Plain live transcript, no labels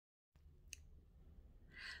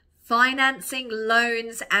Financing,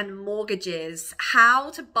 loans and mortgages.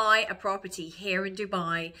 How to buy a property here in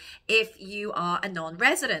Dubai if you are a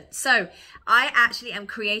non-resident. So I actually am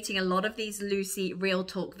creating a lot of these Lucy Real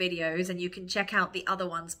Talk videos, and you can check out the other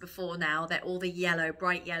ones before now. They're all the yellow,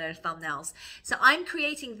 bright yellow thumbnails. So I'm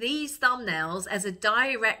creating these thumbnails as a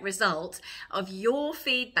direct result of your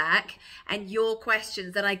feedback and your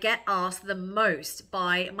questions that I get asked the most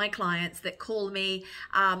by my clients that call me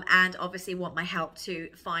and obviously want my help to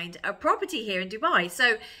find a property here in Dubai.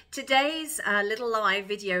 So today's little live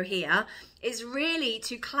video here is really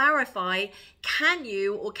to clarify, can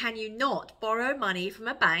you or can you not borrow money from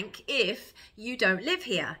a bank if you don't live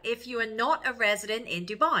here, if you are not a resident in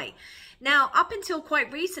Dubai? Now, up until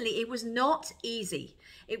quite recently, it was not easy.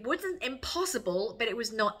 It wasn't impossible, but it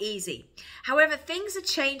was not easy. However, things are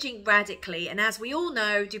changing radically. And as we all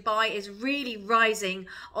know, Dubai is really rising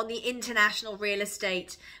on the international real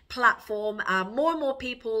estate platform. More and more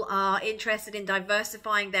people are interested in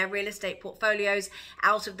diversifying their real estate portfolios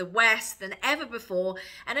out of the West than ever before.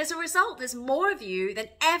 And as a result, there's more of you than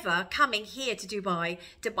ever coming here to Dubai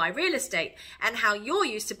to buy real estate. And how you're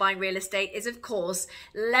used to buying real estate is, of course,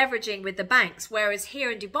 leveraging with the banks. Whereas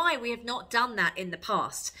here in Dubai, we have not done that in the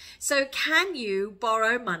past. So can you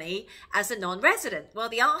borrow money as a non-resident? Well,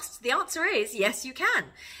 the answer is yes, you can.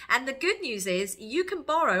 And the good news is you can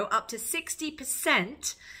borrow up to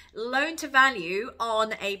 60% loan to value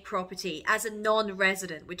on a property as a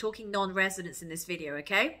non-resident. We're talking non-residents in this video,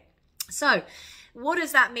 okay? So what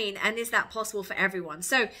does that mean, and is that possible for everyone?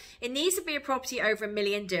 So it needs to be a property over 1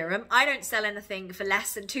 million dirham. I don't sell anything for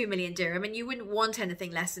less than 2 million dirham, and you wouldn't want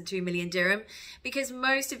anything less than 2 million dirham because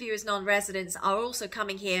most of you as non-residents are also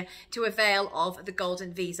coming here to avail of the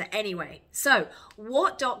golden visa anyway. So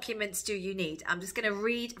what documents do you need? I'm just going to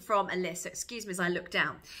read from a list. So excuse me as I look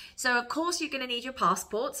down. So of course you're going to need your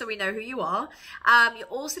passport so we know who you are. You're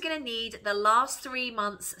also going to need the last 3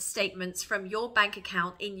 months statements from your bank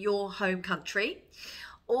account in your home country.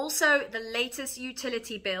 Also, the latest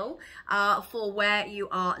utility bill for where you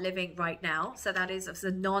are living right now. So that is as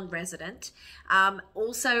a non-resident.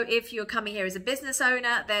 Also, if you're coming here as a business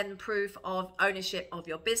owner, then proof of ownership of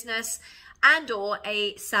your business and or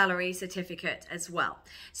a salary certificate as well.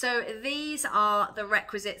 So these are the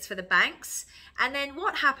requisites for the banks. And then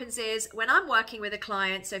what happens is when I'm working with a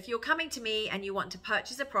client, so if you're coming to me and you want to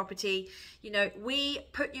purchase a property, you know, we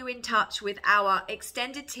put you in touch with our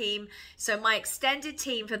extended team. So my extended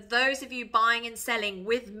team, for those of you buying and selling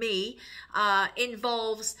with me,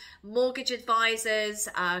 involves mortgage advisors,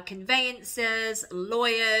 conveyancers,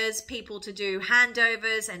 lawyers, people to do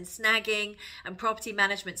handovers and snagging and property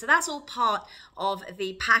management. So that's all part of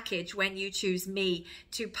the package when you choose me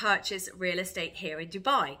to purchase real estate here in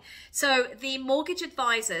Dubai. So the mortgage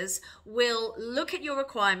advisors will look at your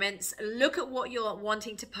requirements, look at what you're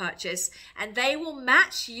wanting to purchase, and they will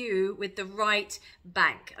match you with the right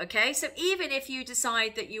bank. Okay, so even if you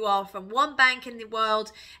decide that you are from one bank in the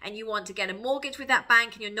world and you want to get a mortgage with that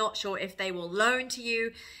bank and you're not sure if they will loan to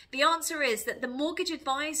you, the answer is that the mortgage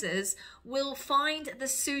advisors will find the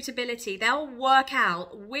suitability. They'll work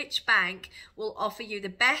out which bank will offer you the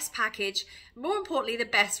best package, more importantly the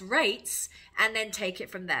best rates, and then take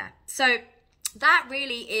it from there. So that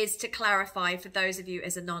really is to clarify for those of you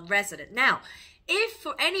as a non-resident. Now, if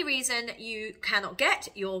for any reason you cannot get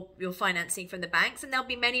your financing from the banks, and there'll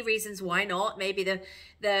be many reasons why not, maybe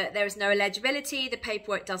there is no eligibility, the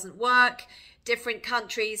paperwork doesn't work, different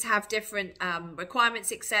countries have different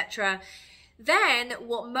requirements, etc. Then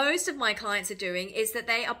what most of my clients are doing is that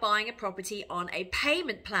they are buying a property on a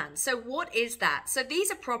payment plan. So what is that? So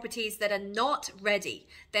these are properties that are not ready.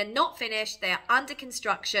 They're not finished. They are under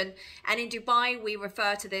construction. And in Dubai, we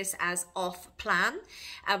refer to this as off plan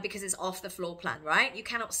because it's off the floor plan, right? You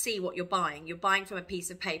cannot see what you're buying. You're buying from a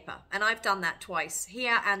piece of paper. And I've done that twice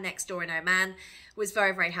here and next door in Oman. Was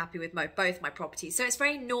very, very happy with both my properties. So it's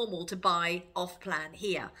very normal to buy off plan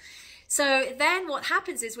here. So then what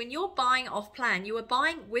happens is when you're buying off plan, you are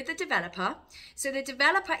buying with a developer. So the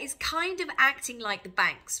developer is kind of acting like the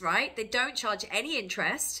banks, right? They don't charge any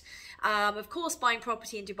interest. Of course, buying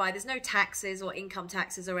property in Dubai, there's no taxes or income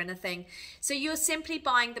taxes or anything. So you're simply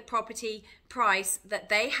buying the property price that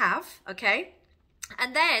they have, okay?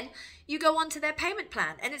 And then you go on to their payment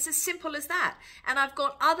plan, and it's as simple as that. And I've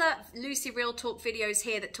got other Lucy Real Talk videos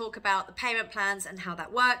here that talk about the payment plans and how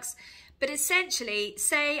that works. But essentially,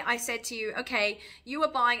 say I said to you, okay, you are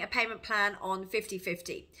buying a payment plan on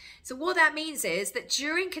 50-50. So what that means is that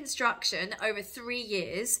during construction over 3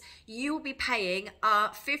 years, you will be paying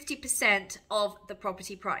 50% of the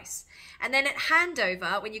property price. And then at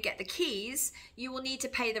handover, when you get the keys, you will need to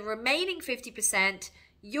pay the remaining 50%,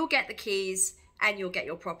 you'll get the keys, and you'll get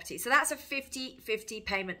your property. So that's a 50-50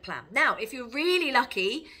 payment plan. Now, if you're really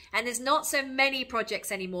lucky and there's not so many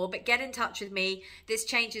projects anymore, but get in touch with me. This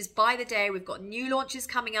changes by the day. We've got new launches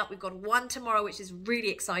coming up. We've got one tomorrow, which is really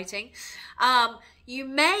exciting. You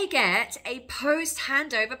may get a post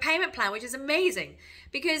handover payment plan, which is amazing.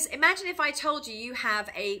 Because imagine if I told you you have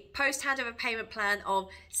a post handover payment plan of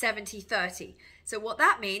 70-30. So what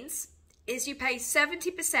that means is you pay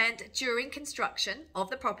 70% during construction of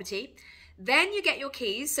the property. Then you get your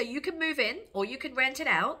keys so you can move in or you can rent it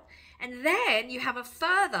out. And then you have a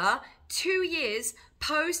further 2 years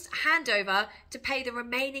post handover to pay the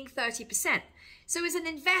remaining 30%. So as an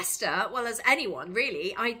investor, well, as anyone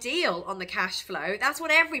really, ideal on the cash flow. That's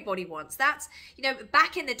what everybody wants. That's, you know,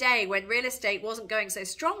 back in the day when real estate wasn't going so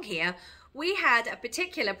strong here, we had a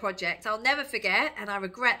particular project I'll never forget, and I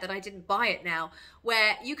regret that I didn't buy it now,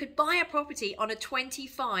 where you could buy a property on a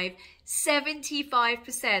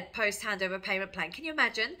 75-75% post handover payment plan. Can you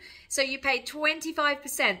imagine? So you paid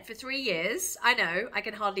 25% for 3 years. I know, I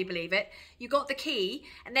can hardly believe it. You got the key,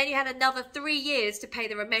 and then you had another 3 years to pay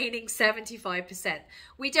the remaining 75%.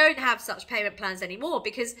 We don't have such payment plans anymore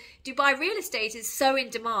because Dubai real estate is so in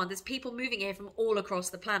demand. There's people moving here from all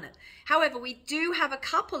across the planet. However, we do have a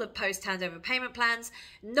couple of post handover payment plans,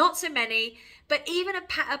 not so many, but even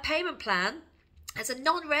a payment plan as a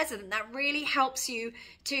non-resident that really helps you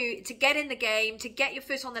to get in the game, to get your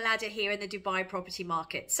foot on the ladder here in the Dubai property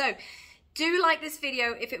market. So do like this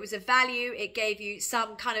video if it was of value. It gave you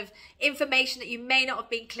some kind of information that you may not have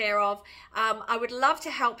been clear of. I would love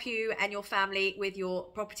to help you and your family with your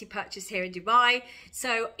property purchase here in Dubai.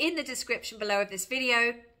 So in the description below of this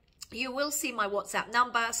video, you will see my WhatsApp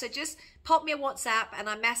number. So just pop me a WhatsApp and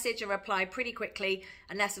I message and reply pretty quickly,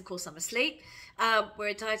 unless of course I'm asleep. We're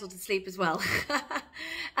entitled to sleep as well.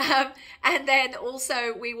 And then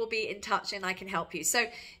also we will be in touch and I can help you. So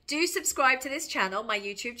do subscribe to this channel, my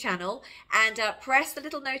YouTube channel, and press the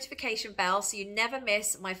little notification bell so you never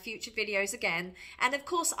miss my future videos again. And of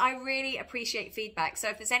course, I really appreciate feedback. So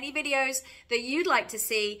if there's any videos that you'd like to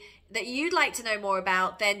see, that you'd like to know more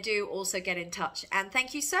about, then do also get in touch. And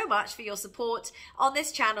thank you so much for your support on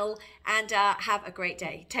this channel, and have a great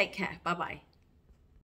day. Take care. Bye-bye.